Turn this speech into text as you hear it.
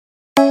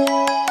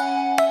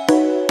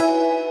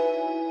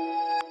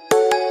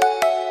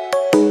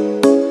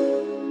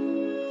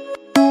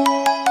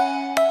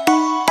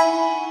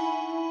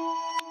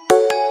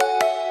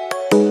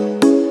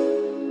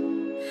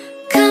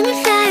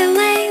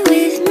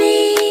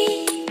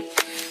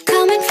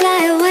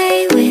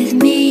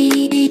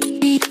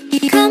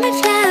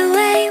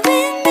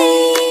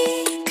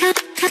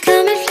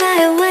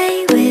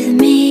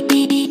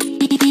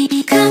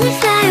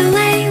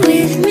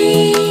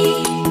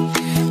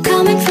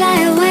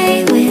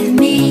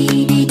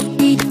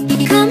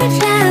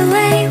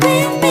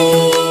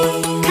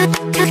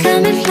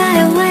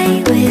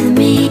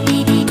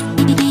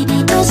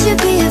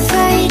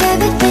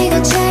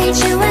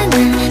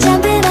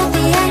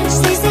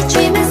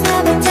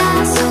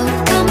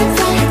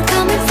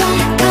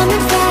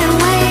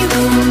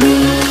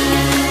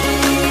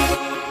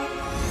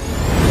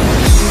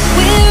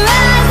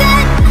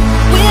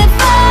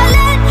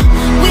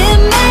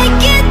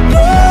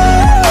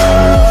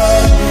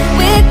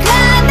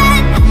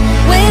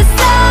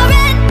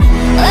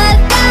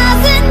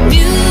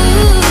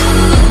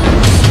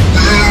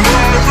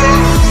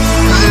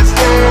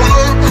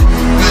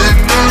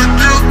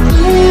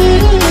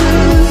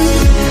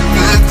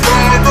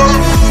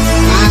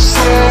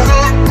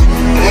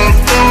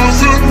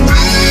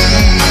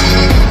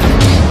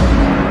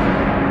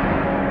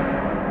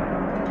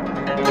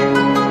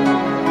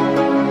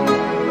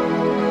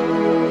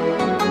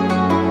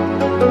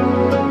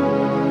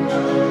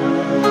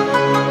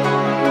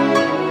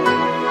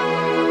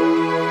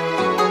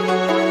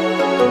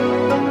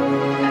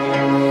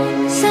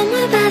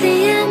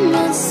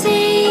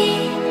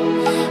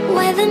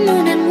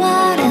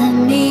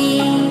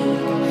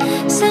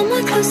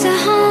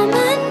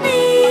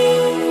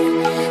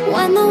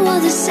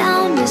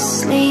sound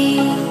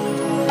asleep.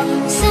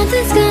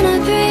 Something's gonna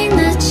bring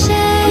the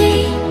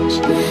change.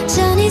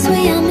 Journeys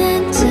we are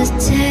meant to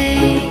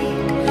take.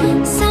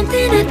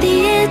 Something at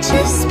the edge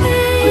of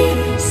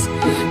space,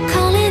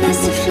 calling us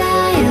to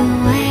fly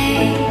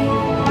away.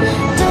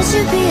 Don't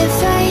you be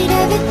afraid,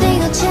 everything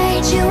will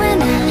change. You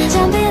and I,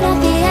 jumping off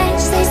the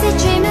edge. They say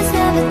dreamers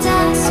never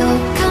die. So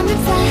come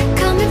and fly,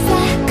 come and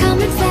fly, come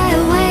and fly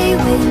away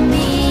with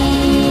me.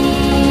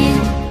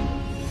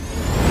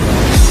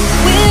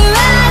 We're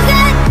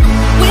rising,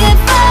 we're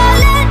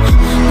falling,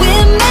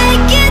 we're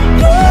making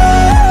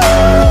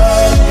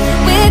moves.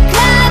 We're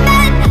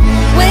climbing,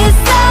 we're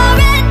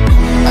soaring,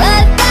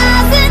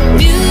 1,000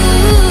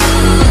 views.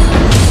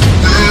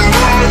 We're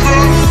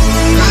rising,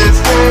 we're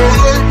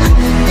falling,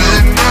 we're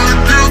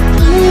making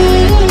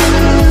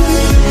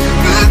moves.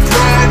 We're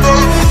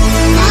climbing,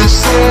 we're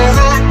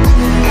soaring,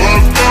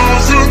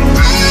 1,000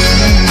 views.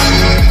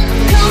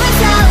 Come and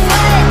fly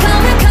away,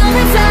 come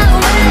and fly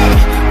away,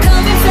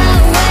 come and fly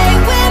away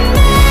with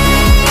me.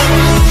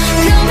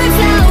 Come and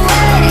fly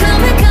away,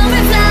 come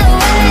and fly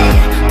away,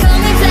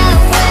 come and fly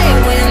away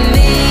with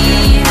me.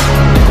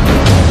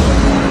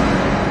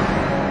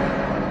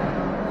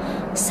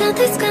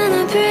 Something's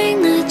gonna bring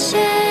the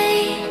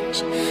change.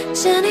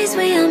 Journeys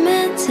we are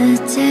meant to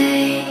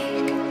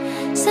take.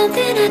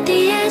 Something at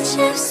the edge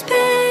of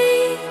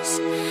space,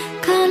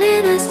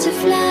 calling us to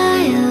fly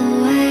away.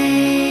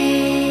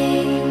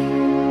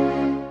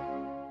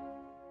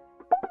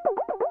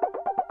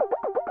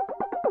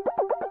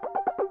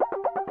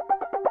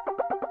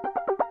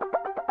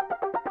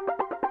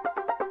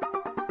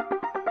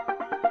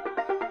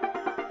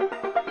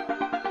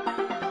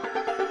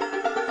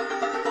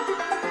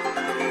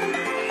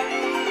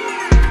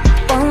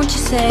 Won't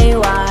you say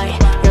why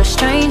you're a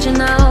stranger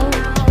now?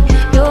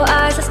 Your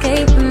eyes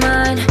escaping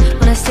mine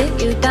when I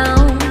sit you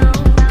down.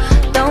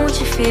 Don't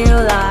you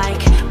feel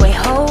like we're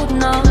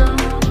holding on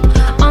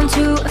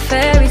onto a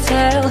fairy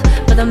tale,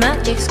 but the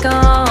magic's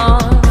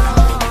gone?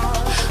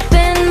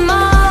 Been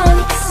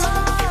months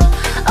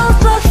of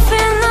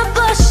buffing the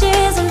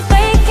bushes and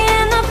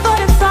faking the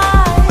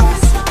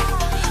butterflies.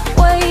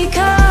 Wake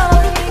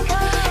up,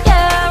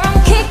 yeah, I'm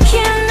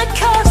kicking the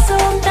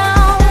castle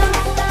down.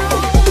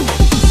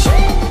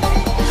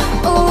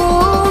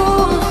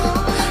 Ooh,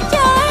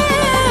 yeah,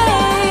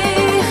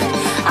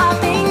 I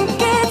think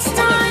it's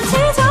time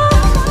to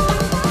talk.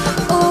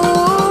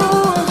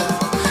 Ooh,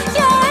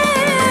 yeah,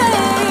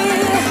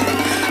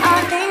 I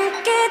think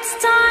it's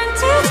time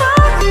to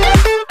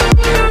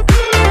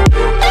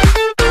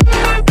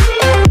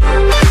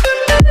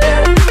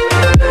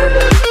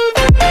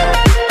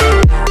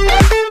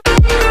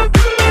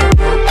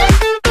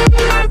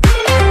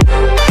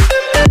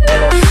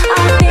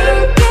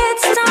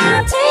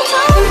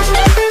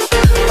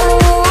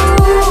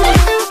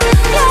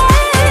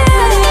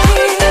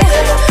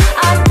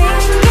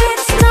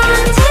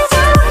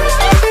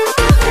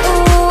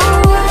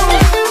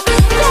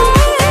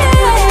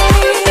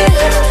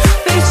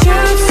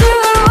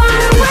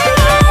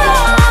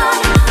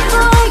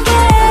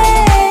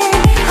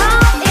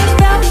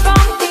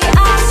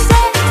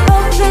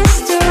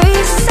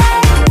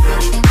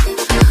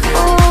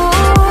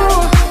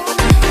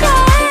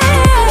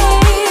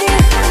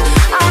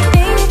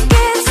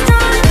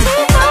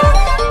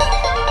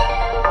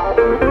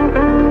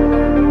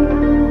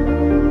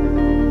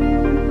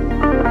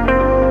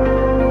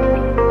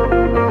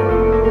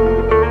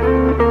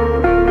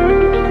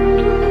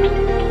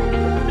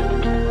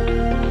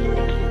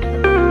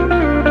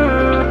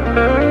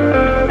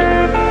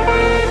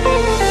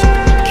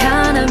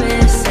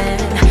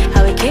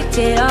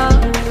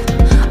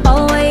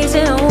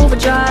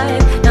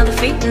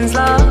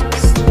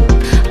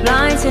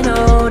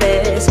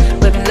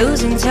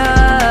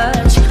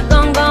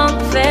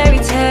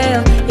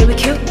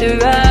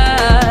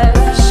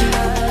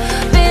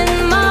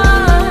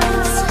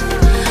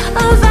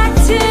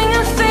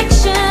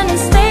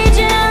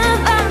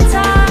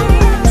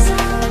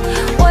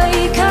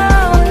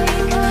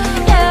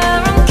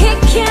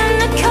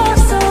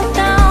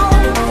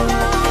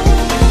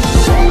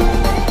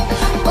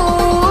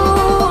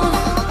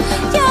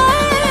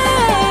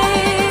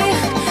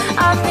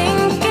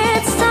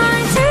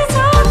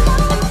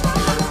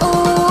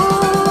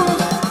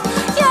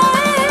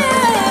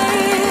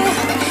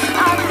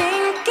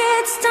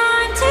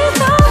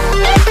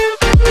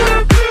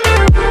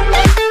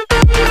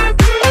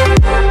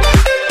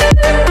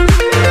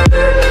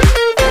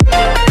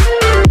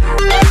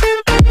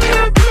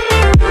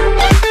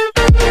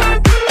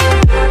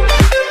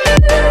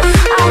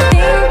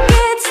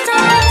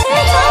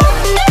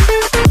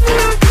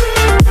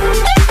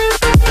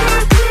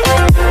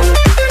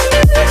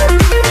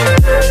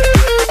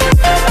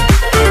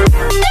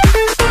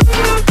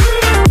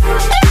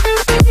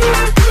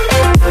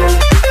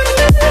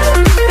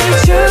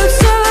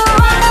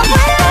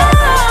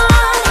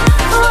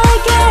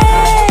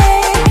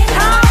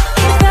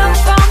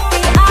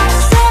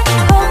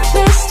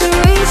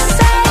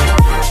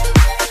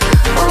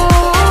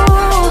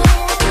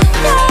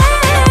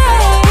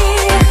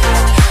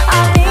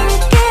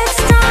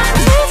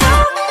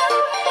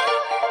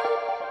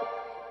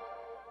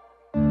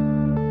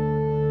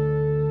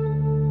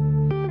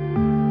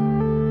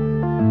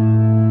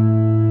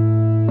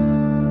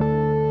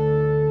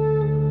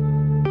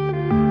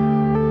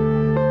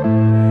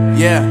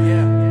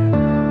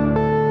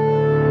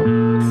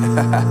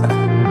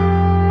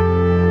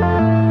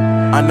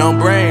Unknown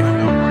Brain,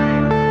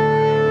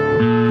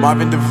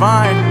 Marvin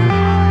Divine.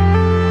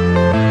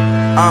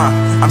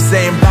 I'm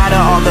saying bye to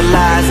all the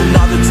lies and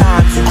all the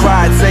times you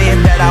cried,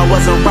 saying that I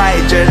wasn't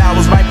right, yet I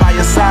was right by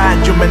your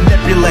side. You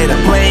manipulator,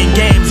 playing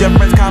games, your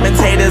friends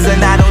commentators,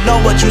 and I don't know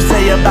what you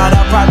say about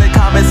our private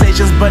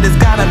conversations, but it's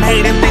got them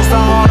hating. Thanks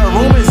to all the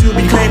rumors you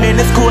be claiming.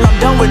 It's cool, I'm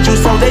done with you,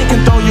 so they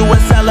can throw you a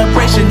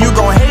celebration. You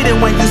gon' hate it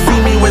when you see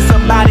me with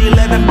somebody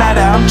living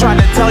better. I'm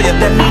trying to tell you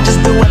that me just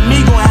doing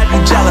me gon' have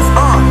you jealous.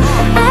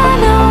 I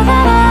know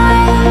that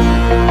I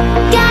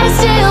gotta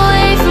stay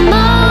away from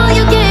all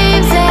your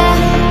games, yeah.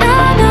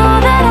 I know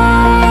that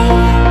I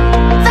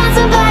found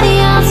somebody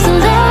else to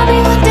love me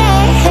one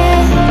day,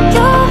 yeah.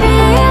 You'll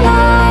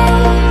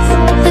realize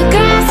the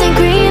grass ain't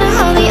greener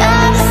on the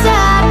other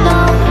side, no.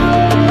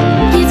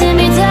 You did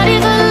me dirty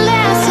for the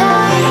last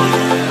time,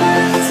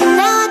 so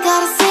now I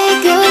gotta say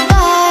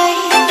goodbye.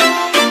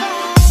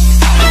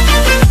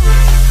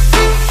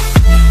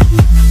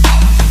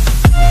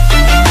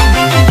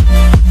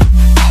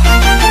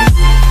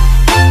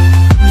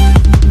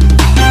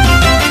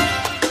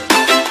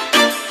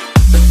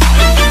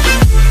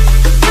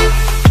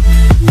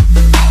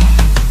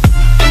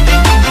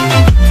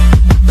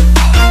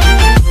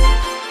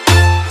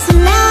 So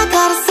now I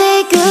gotta say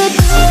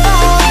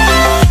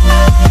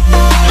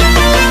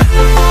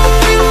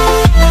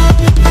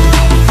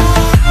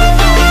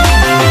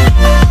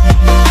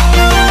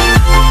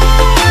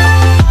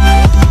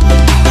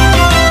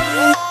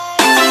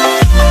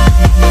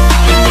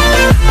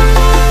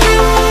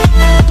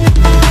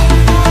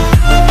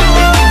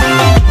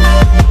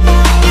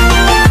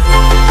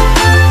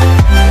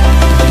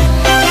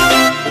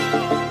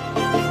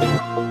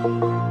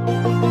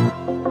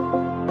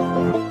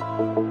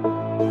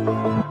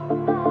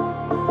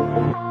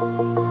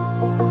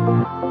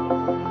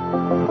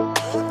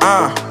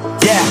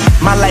Yeah,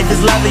 my life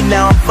is lovely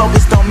now, I'm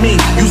focused on me.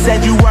 You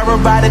said you were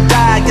about to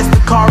die, I guess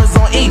the car is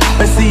on E.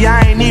 But see,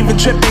 I ain't even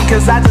tripping,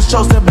 cause I just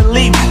chose to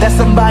believe that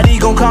somebody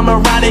gon' come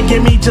around and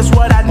give me just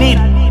what I need.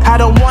 I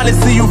don't wanna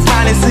see you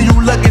finding, see you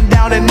looking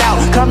down and out,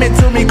 coming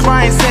to me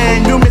crying,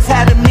 saying you miss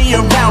having me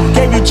around.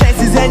 Gave you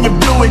chances and you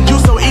blew it, you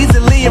so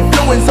easily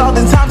influenced. All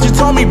the times you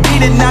told me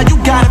beat it, now you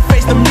gotta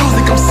face the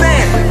music. I'm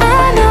saying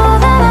I know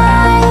that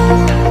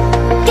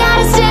I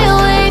gotta stay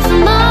away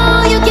from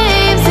all your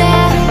games,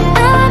 yeah.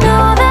 I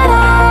know that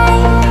I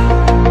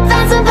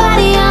found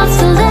somebody else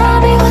to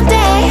love me one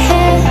day,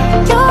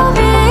 yeah. You'll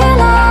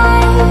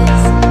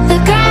realize the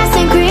grass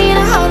ain't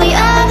greener on the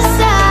other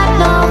side,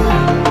 no.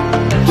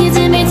 You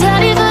did me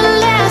dirty for the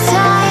last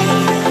time,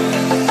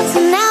 so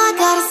now I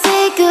gotta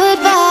say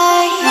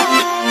goodbye.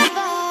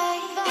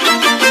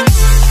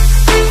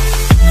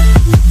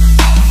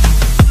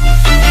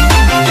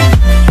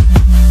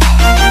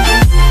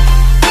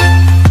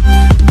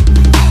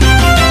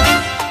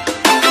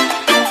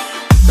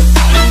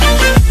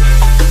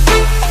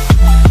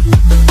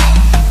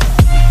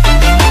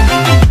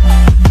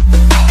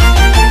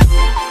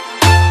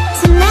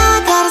 So now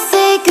I gotta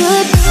say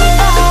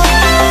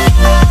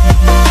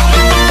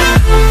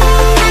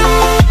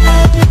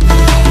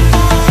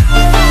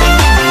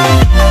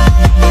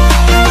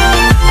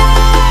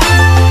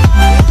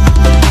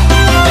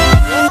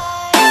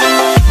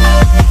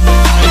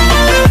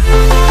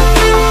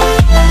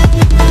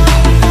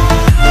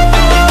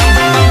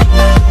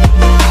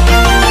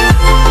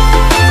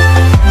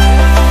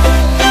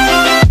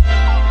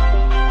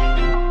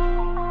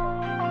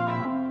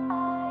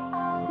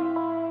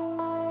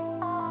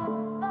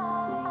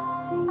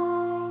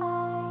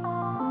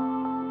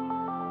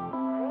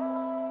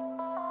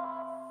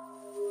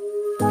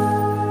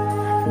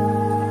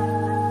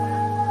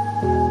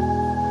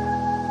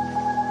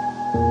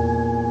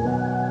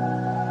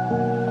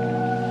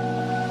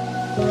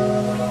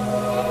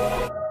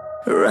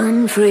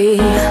Run free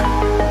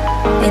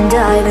and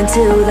dive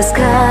into the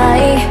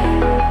sky.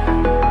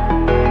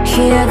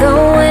 Hear the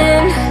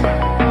wind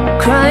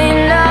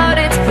crying out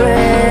its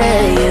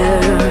prayer.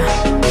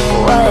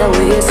 Why are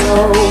we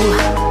so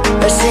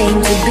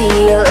ashamed to be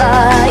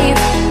alive?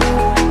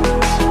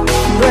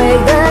 Break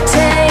the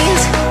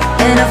chains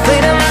and our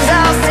freedom's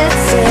ours to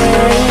take.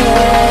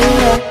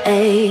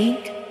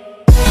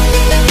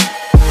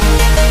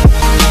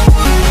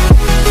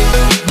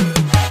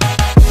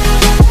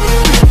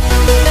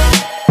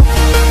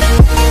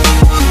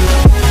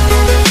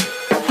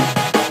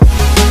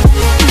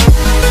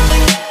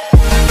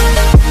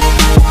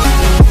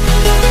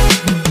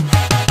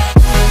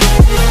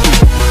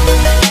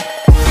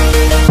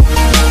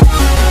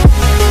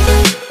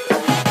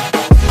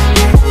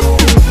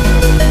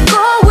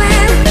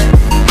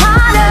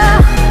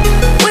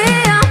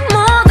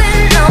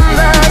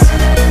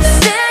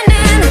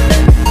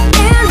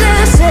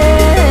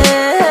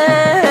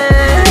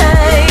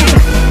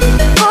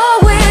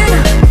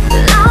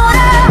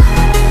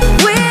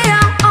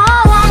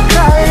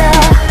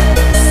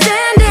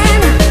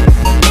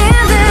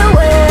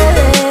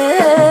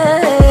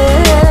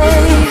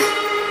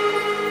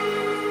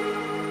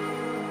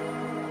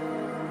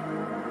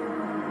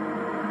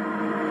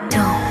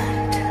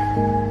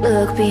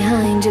 look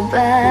behind your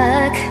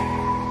back.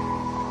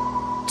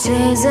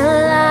 Chase a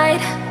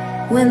light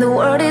when the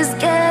world is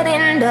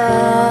getting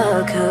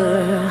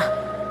darker.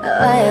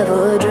 I have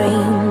a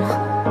dream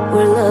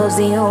where love's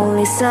the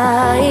only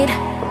side.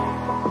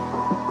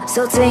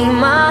 So take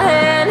my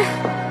hand,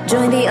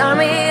 join the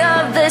army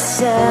of the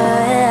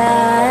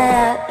shadows.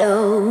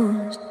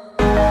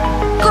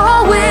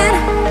 Going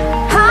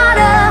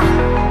harder,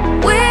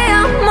 we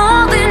are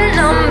more than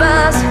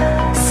numbers,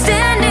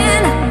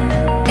 standing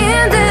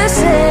in this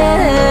hate.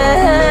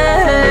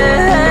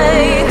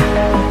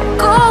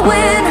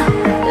 Going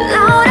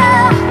louder,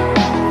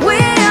 we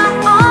are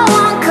all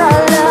one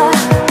color,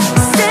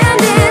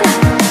 standing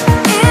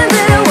in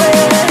their way.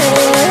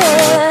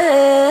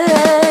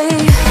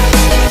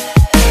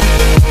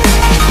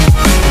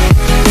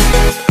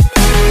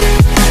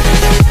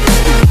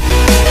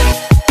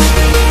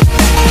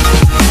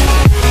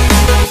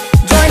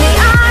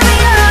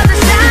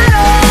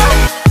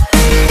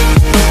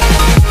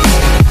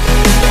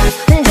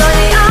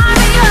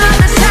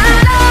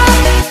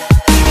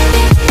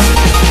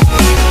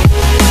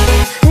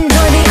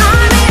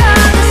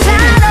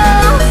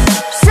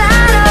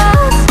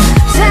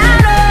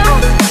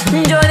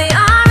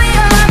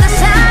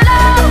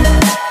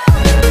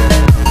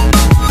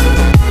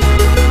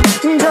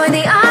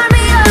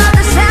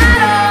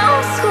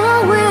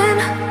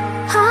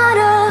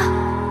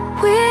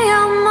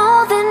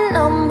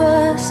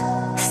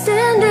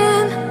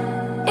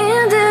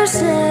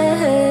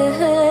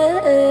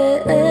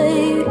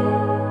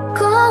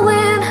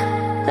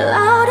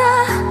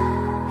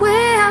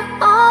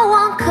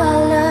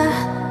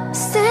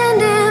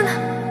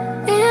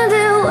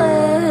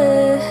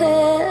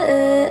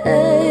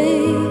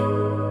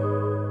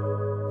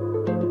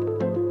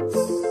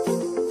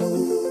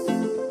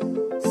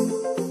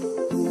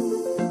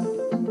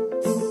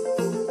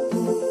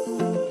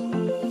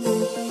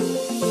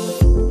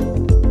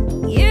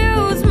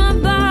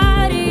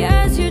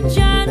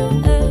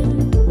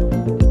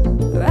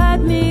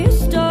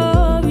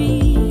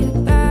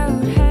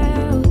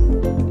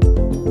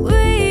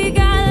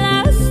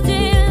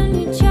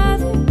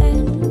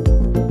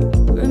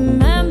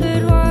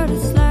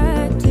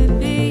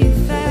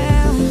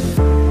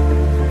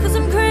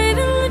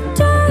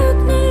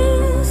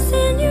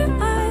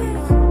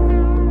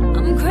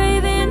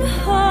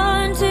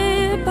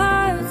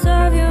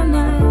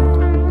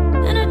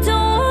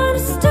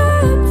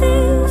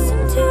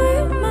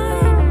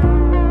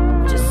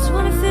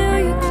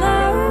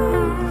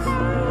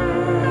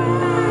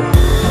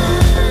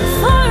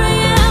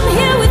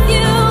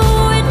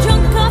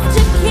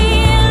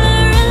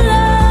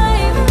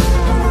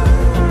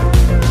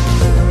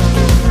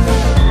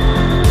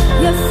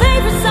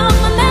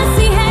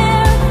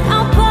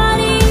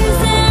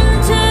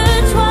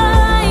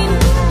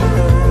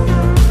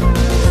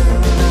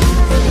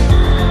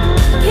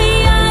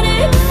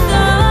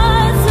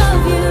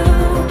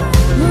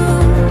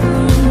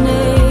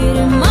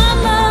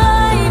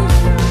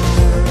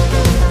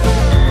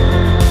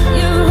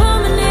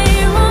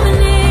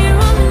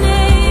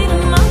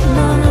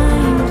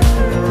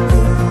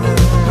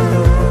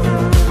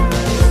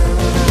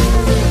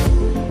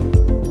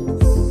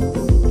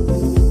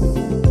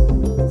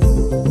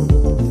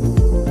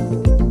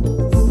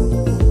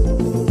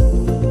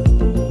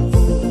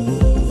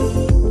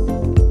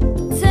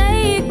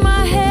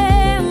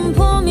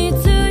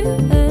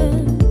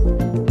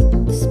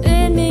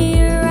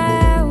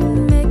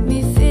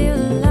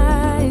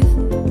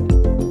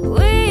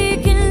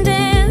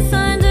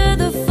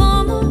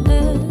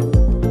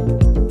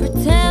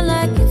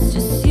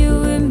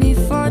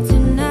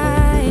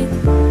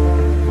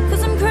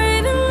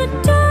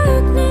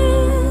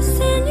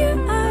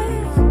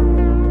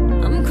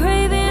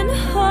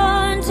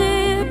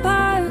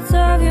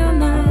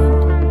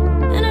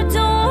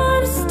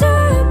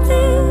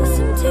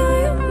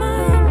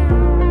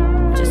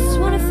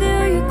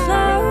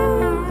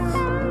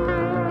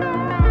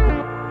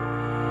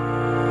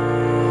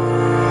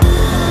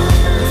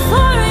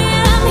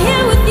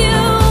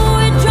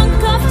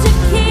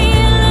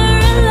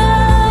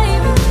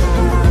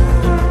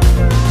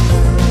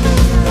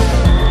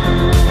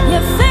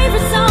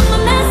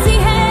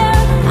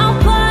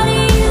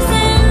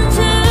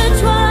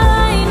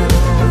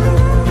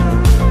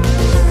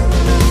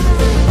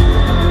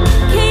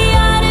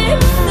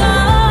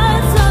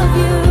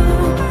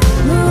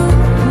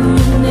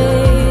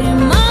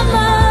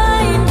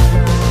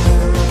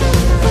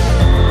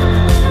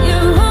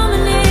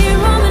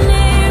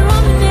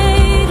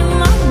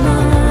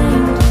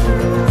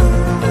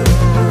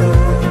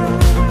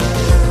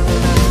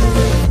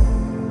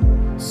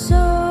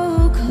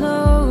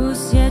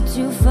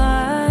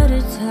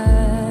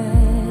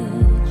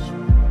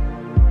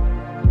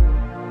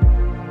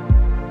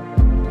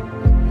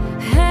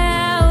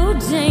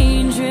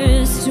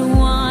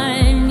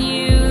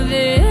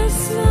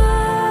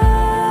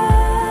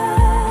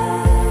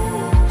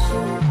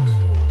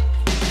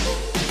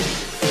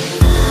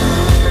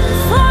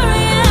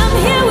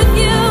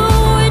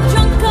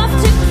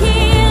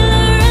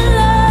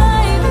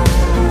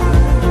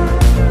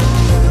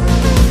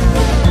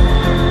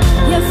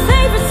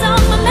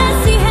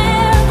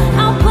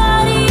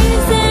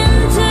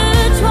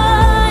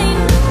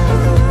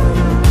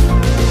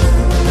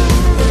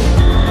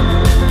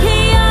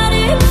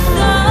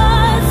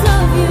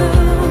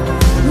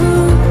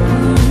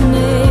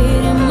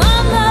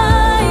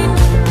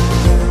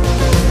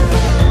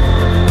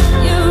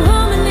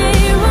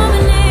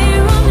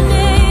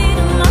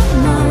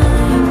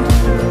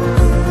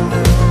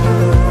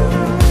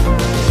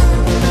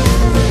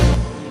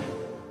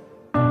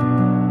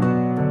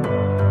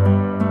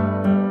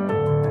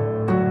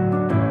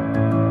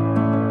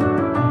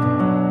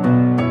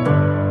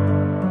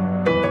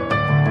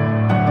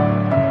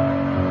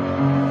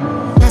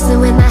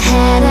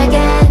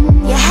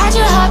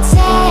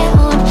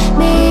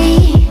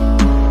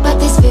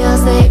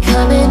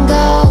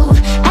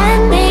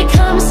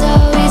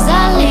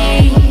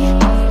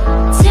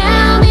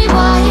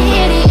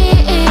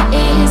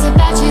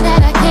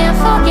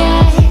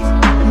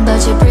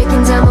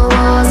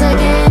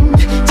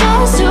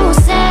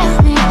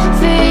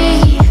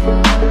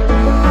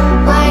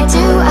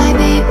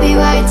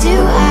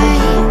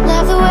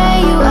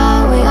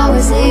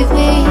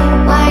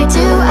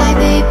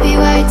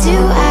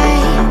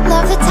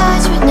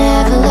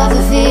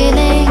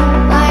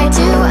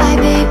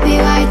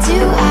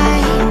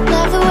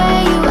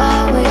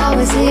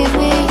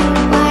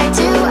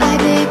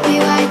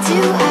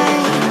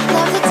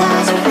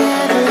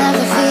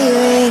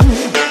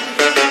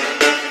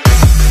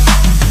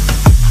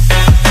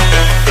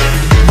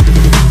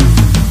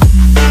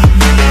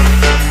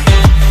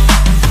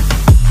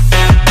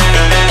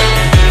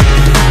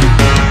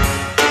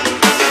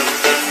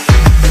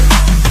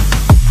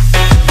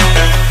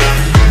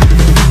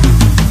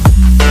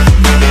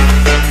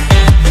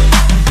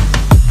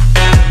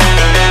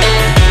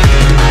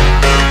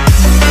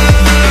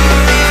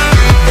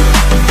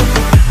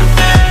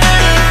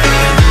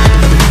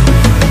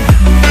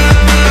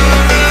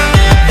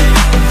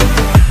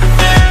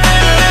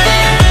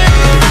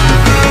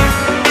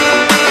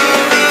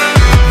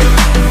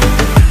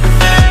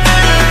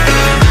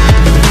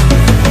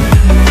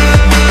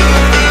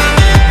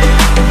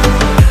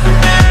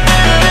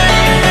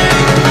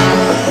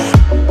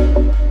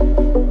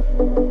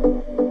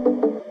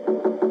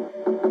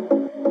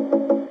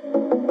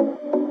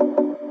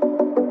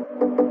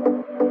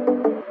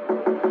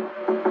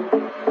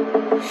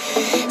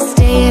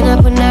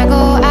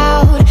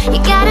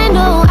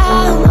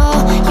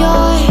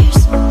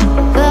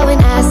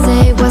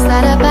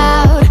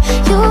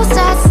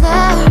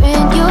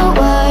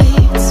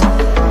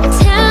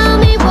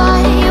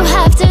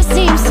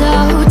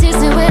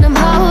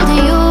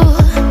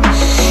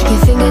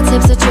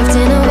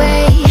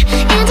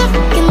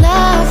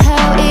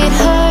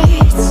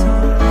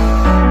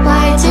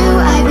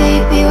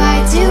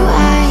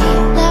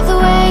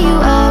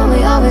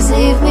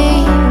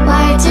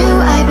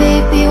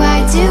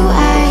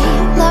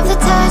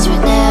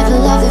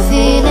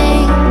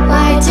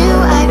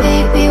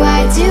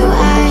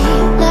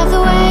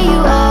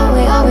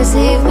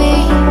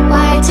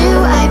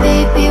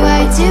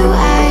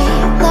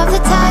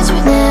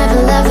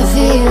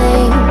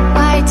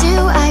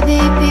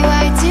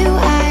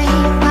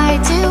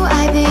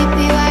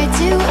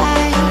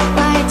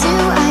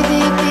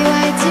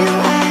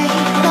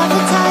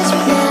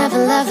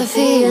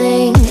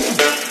 feeling.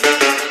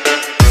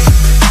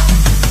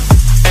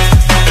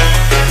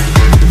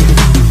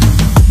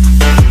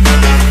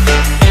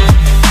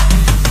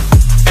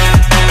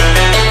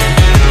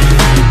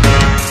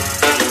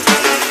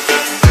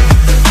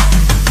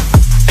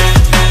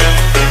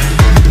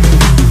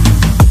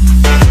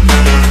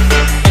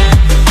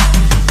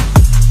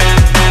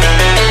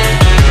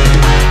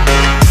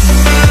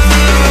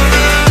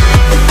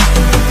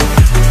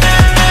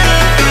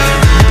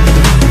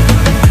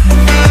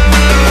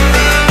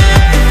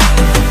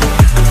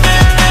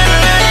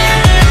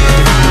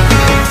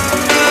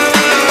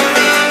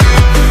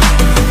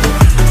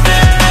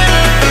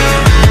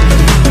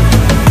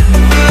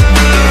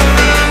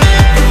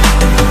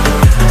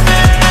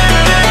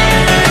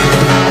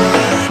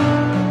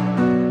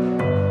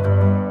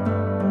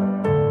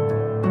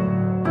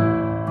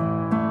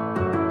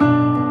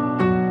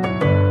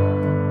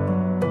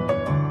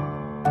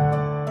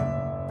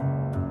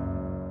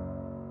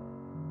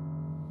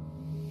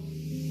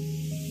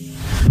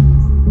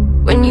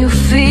 When you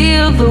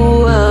feel the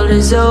world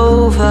is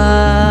over,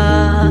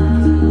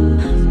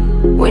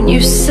 when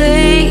you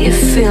say you're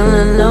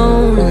feeling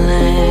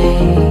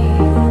lonely,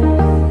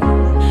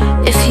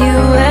 if you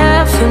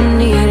ever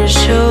need a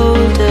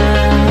shoulder,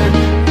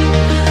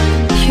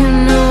 you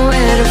know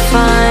where to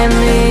find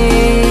me.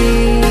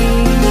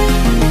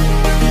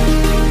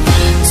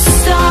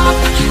 Stop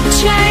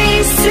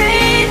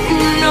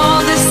chasing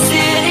all the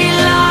city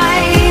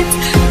lights,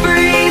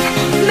 breathe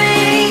me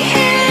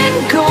in,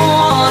 go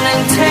on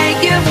and take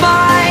your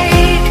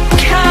bite.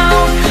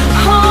 Count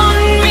on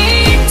me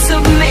to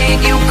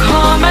make you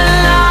come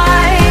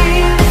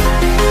alive.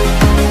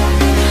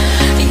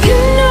 You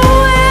know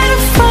where to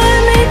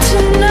find me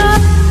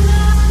tonight.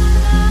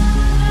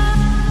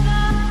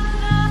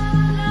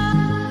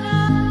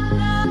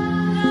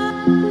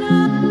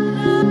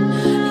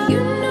 You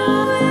know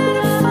where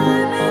to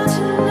find me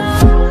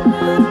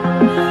tonight.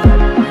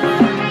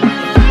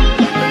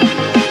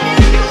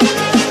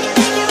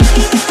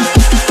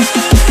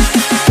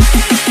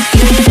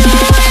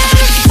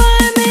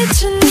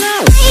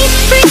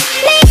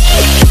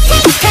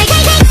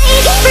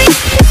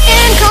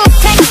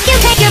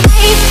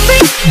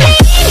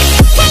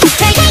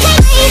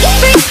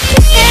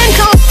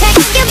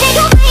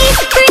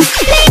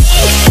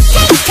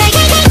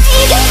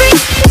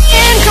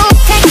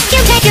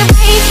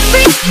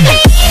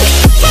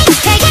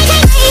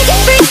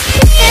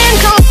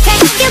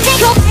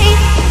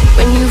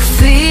 When you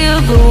feel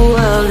the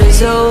world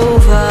is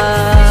over,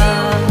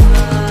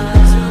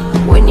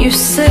 when you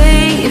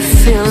say you're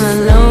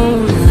feeling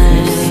lonely,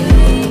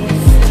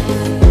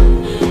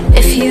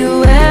 if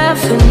you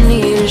ever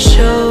need a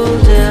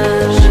shoulder,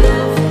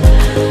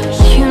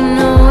 you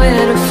know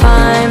where to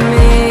find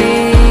me.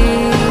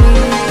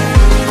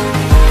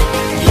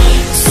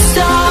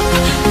 Stop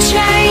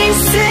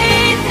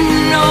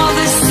chasing all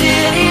the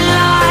city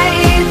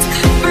lights,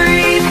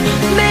 breathe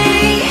me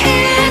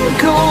in,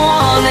 go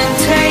on and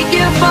take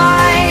your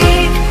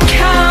bite.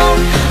 Count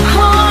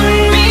on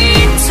me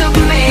to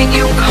make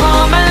you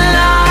come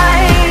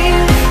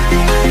alive.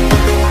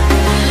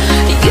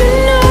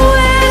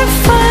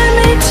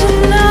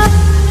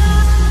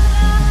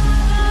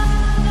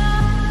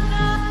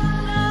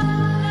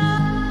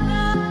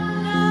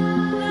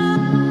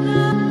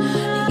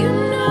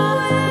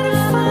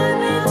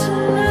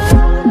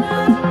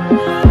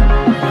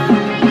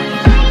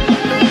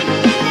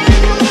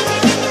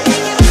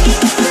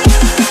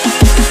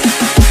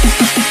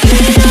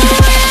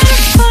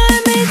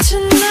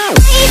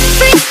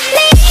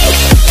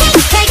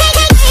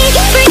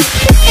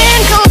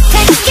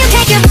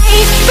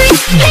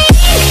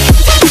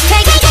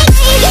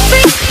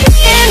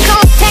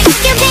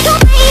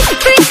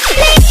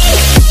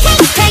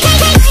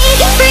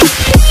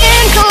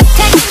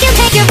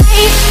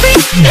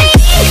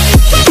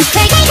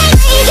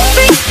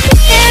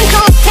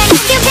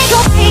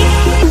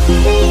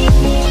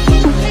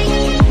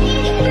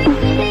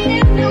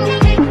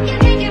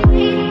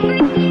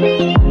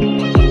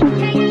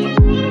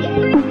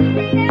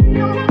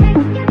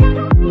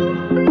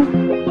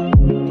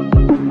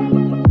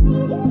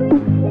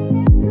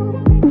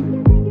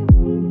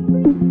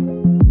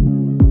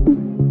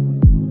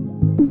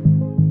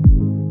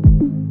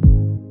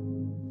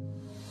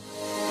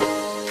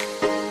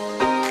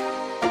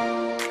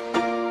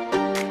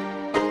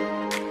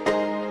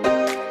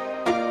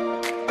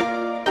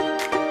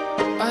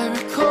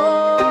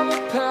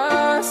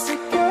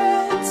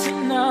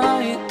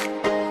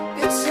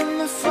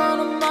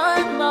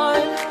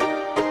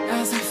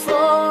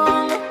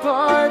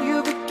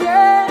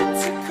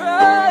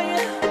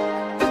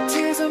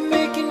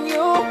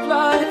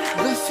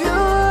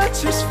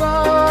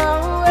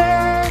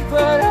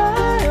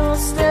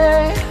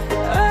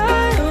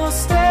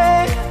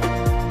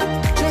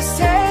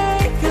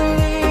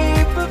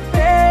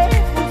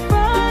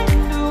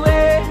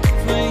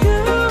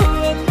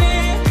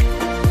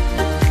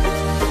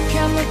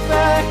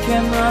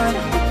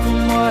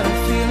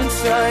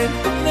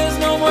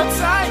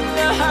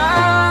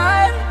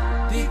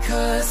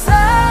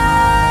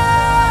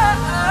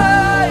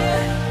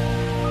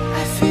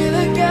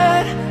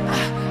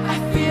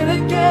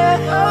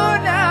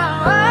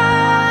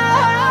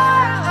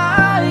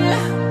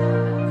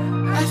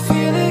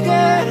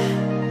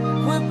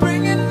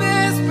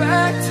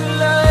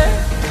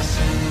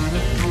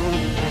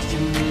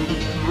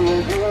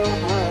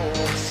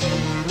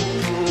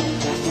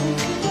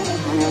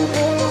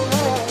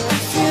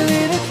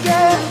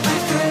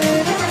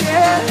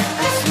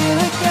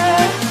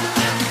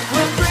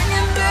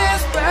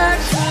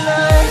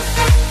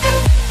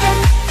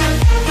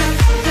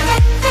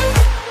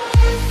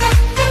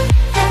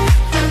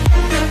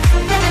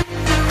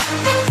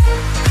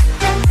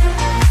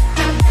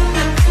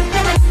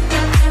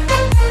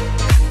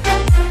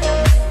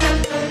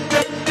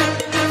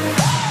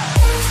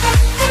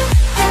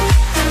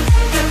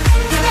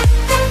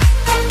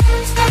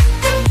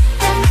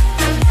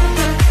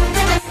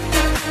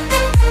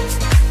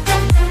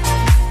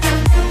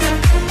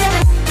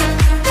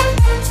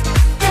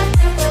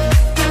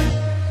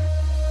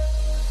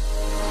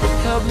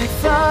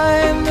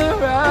 find the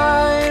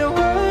right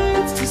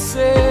words to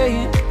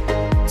say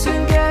to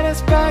get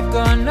us back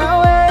on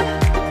our way.